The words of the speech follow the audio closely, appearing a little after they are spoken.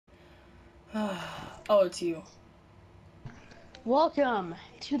Oh, it's you. Welcome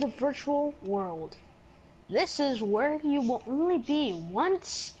to the virtual world. This is where you will only be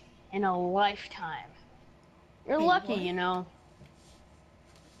once in a lifetime. You're Wait, lucky, what? you know.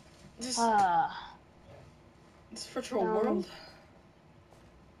 This Uh, this virtual um, world?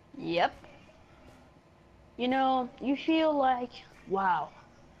 yep. You know, you feel like, wow,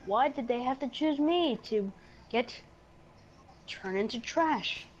 why did they have to choose me to get turned into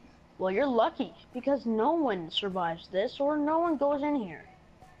trash? Well, you're lucky because no one survives this or no one goes in here.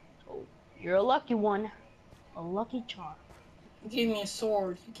 So, you're a lucky one, a lucky charm. You gave me a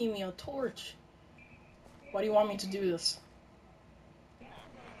sword. You gave me a torch. Why do you want me to do this?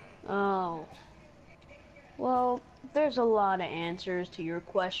 Oh, well, there's a lot of answers to your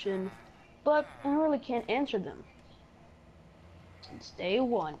question, but I really can't answer them since day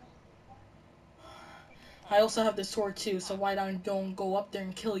one. I also have this sword too, so why don't go up there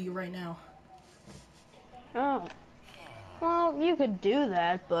and kill you right now? Oh, well, you could do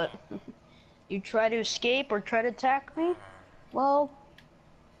that, but you try to escape or try to attack me? Well,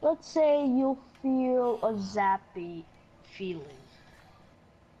 let's say you'll feel a zappy feeling.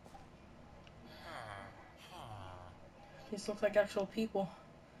 These look like actual people.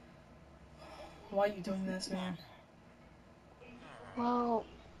 Why are you doing this, man? Well,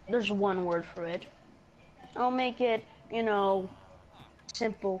 there's one word for it. I'll make it, you know,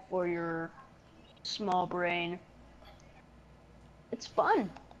 simple for your small brain. It's fun.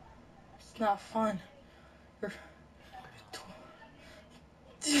 It's not fun. You're...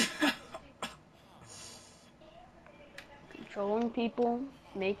 Controlling people,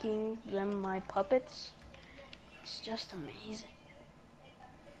 making them my puppets. It's just amazing.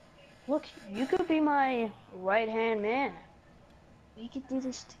 Look, you could be my right-hand man. We could do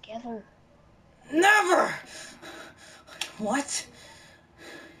this together. Never! What?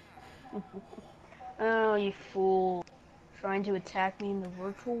 Oh, you fool. Trying to attack me in the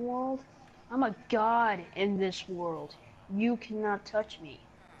virtual world? I'm a god in this world. You cannot touch me.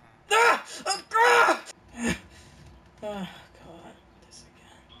 Ah! Ah! Oh, God. This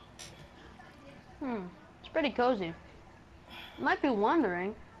It's pretty cozy. You might be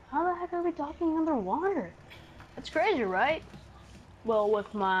wondering, how the heck are we talking underwater? That's crazy, right? Well,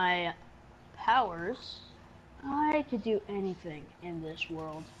 with my powers, I could do anything in this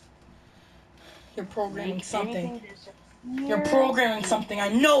world. You're programming Make something. anything You're disappear, programming make something. I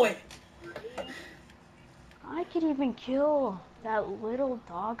know it! I could even kill that little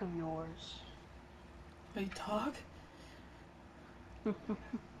dog of yours. My dog?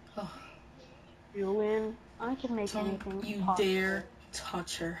 Oh, Julian, I can make don't anything you dare possible.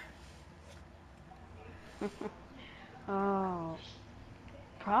 touch her. Oh,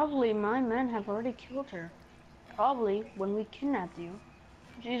 probably my men have already killed her. Probably when we kidnapped you.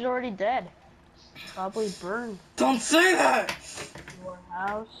 She's already dead. Probably burned Don't say that! your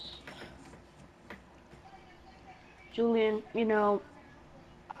house. Julian, you know,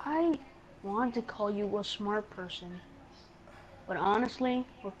 I want to call you a smart person, but honestly,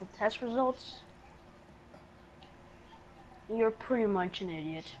 with the test results, you're pretty much an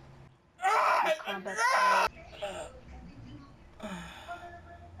idiot. Your combat skills.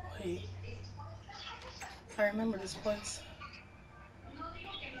 Wait, I remember this place.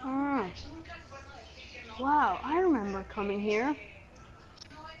 Hmm. Wow, I remember coming here.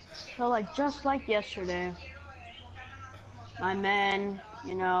 Felt like just like yesterday. My men,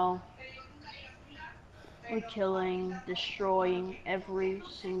 you know, were killing, destroying every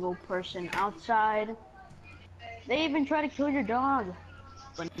single person outside. They even tried to kill your dog.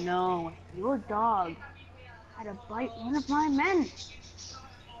 But no, your dog had to bite one of my men.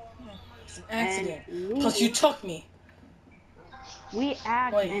 It's an And accident. Plus, you took me. we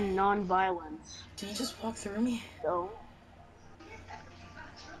act Wait, in non-violence. did you just walk through me? So,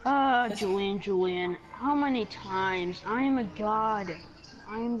 It's... Julian, how many times? I am a god.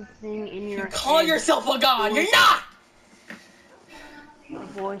 I am the thing in You your call head. yourself a god? You're Voice, not! the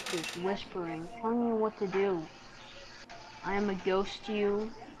voices whispering, telling you what to do. I am a ghost to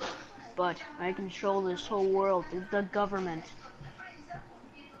you, but I control this whole world, the government.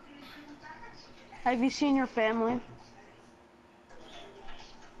 Have you seen your family?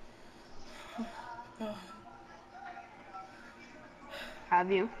 Oh,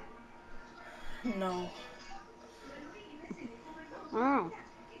 Have you? no. Oh,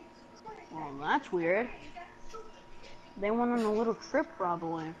 well, that's weird. They went on a little trip,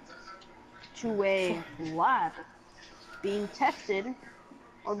 probably, to a lab, being tested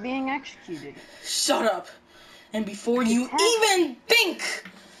or being executed. Shut up. And before The you test, even think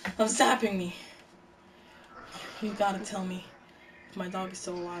of zapping me, you gotta tell me if my dog is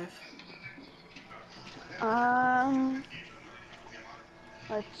still alive.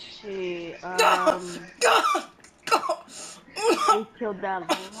 Let's see. Go! We killed that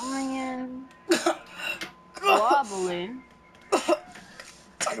lion. Wobbly.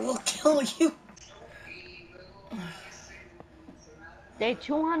 I will kill you. Day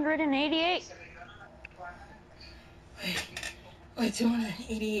 288. Wait,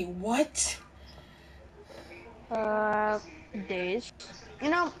 288 what? Days. You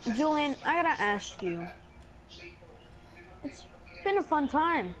know, Julian, I gotta ask you. It's been a fun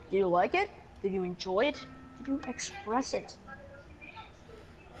time. Did you like it? Did you enjoy it? Did you express it?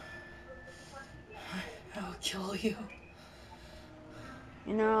 I'll kill you.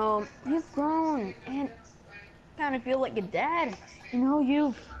 You know, you've grown and kind of feel like a dad. You know,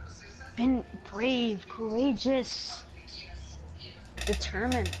 you've been brave, courageous,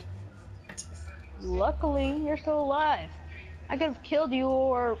 determined. Luckily, you're still alive. I could have killed you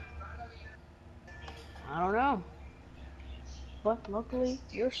or... I don't know. But luckily,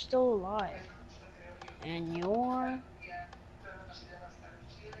 you're still alive. And you're...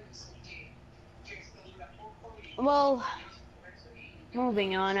 Well,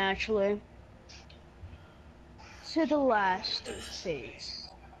 moving on actually. To the last phase.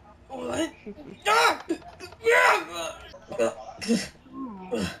 What? Oh,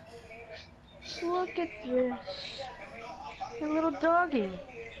 look at this. A little doggy.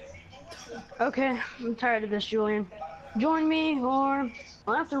 Okay, I'm tired of this, Julian. Join me, or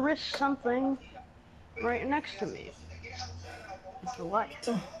I'll have to risk something right next to me. For what?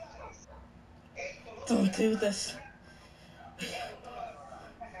 Don't do this.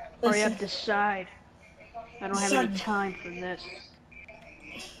 Hurry Listen. up, decide. I don't have any time for this.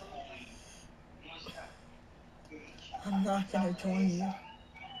 I'm not gonna join you.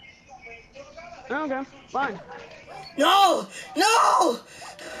 Okay, fine. No! No!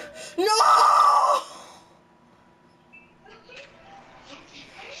 No!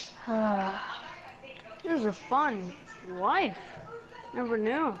 This is a fun life. Never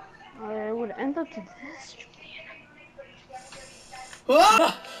knew I would end up to this, Julian.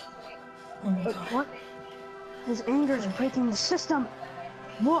 Ah! Oh my But God. what? His anger is breaking the system.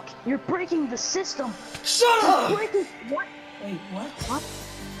 Look, you're breaking the system. Shut up! You're breaking... What? Wait, what? What?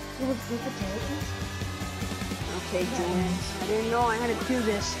 It was invitation? Okay, Julian. I didn't know I had to do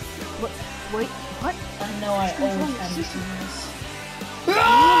this. But, wait, what? I know I Control always the had to do system. this.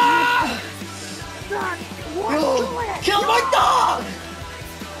 God, what? You Julian! killed my dog!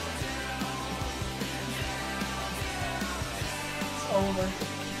 It's over.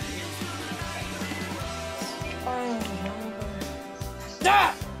 Finally over.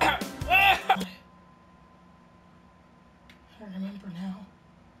 Ah! I remember now.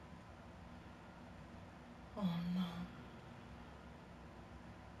 Oh no.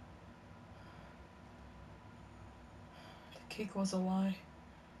 The cake was a lie.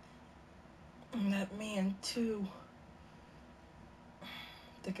 And that man too.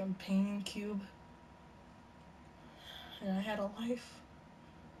 The companion cube. And I had a life.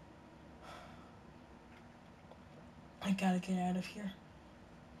 I gotta get out of here.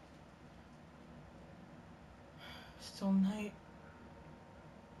 Still night.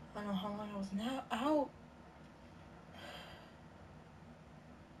 I don't know how long I was now out.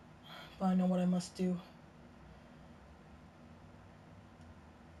 But I know what I must do.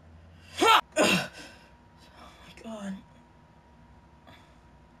 Oh my God.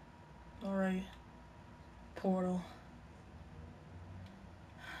 Alright. Portal.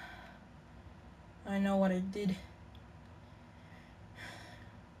 I know what I did.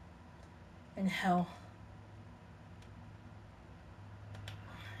 In hell.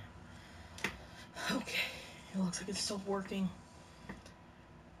 Okay. It looks like it's still working.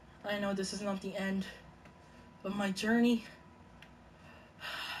 I know this is not the end of my journey.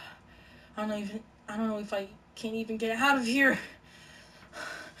 I don't know if I can even get out of here.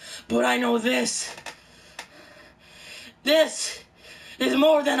 But I know this. This is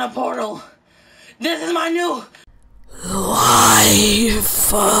more than a portal. This is my new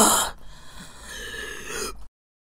life.